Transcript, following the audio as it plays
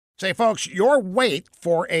Say, folks, your wait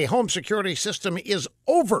for a home security system is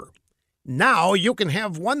over. Now you can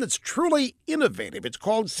have one that's truly innovative. It's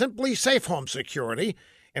called Simply Safe Home Security.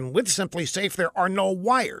 And with Simply Safe, there are no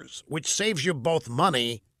wires, which saves you both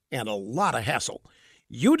money and a lot of hassle.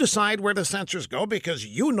 You decide where the sensors go because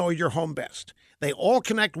you know your home best. They all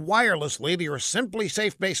connect wirelessly to your Simply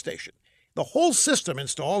Safe base station. The whole system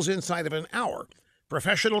installs inside of an hour.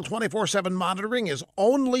 Professional 24/7 monitoring is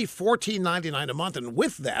only $14.99 a month, and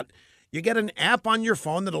with that, you get an app on your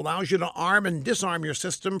phone that allows you to arm and disarm your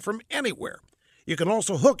system from anywhere. You can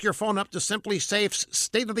also hook your phone up to Simply Safe's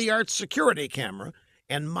state-of-the-art security camera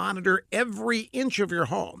and monitor every inch of your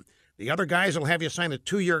home. The other guys will have you sign a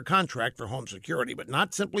 2-year contract for home security, but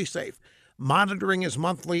not Simply Safe. Monitoring is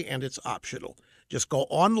monthly and it's optional. Just go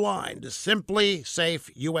online to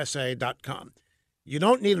simplysafeusa.com. You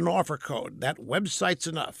don't need an offer code. That website's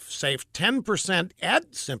enough. Save 10%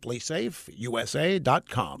 at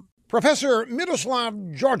simplysafeusa.com. Professor Miroslav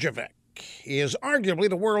Djordjevic is arguably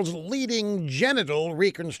the world's leading genital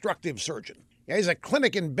reconstructive surgeon. He has a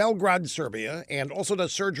clinic in Belgrade, Serbia, and also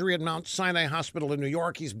does surgery at Mount Sinai Hospital in New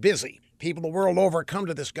York. He's busy. People the world over come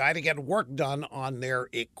to this guy to get work done on their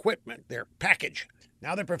equipment, their package.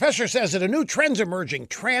 Now, the professor says that a new trend's emerging.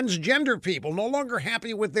 Transgender people, no longer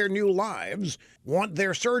happy with their new lives, want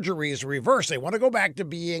their surgeries reversed. They want to go back to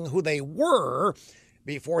being who they were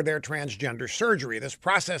before their transgender surgery. This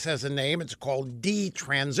process has a name. It's called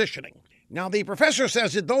detransitioning. Now, the professor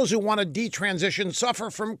says that those who want to detransition suffer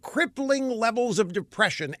from crippling levels of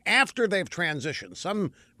depression after they've transitioned,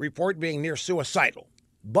 some report being near suicidal.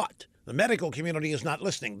 But the medical community is not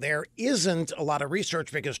listening. There isn't a lot of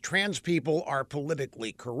research because trans people are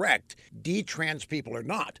politically correct. Detrans people are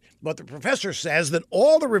not. But the professor says that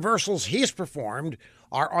all the reversals he's performed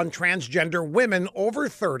are on transgender women over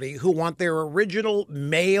 30 who want their original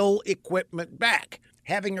male equipment back.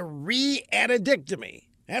 Having a re-addictomy,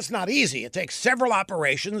 that's not easy. It takes several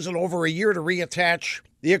operations and over a year to reattach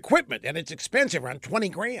the equipment, and it's expensive, around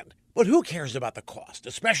 $20,000. But who cares about the cost,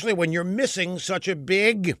 especially when you're missing such a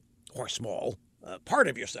big or small part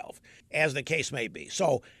of yourself, as the case may be.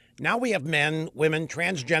 So now we have men, women,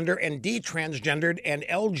 transgender, and detransgendered, and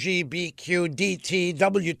LGBTQ, DT,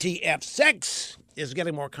 WTF. Sex is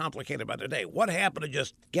getting more complicated by the day. What happened to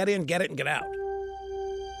just get in, get it, and get out?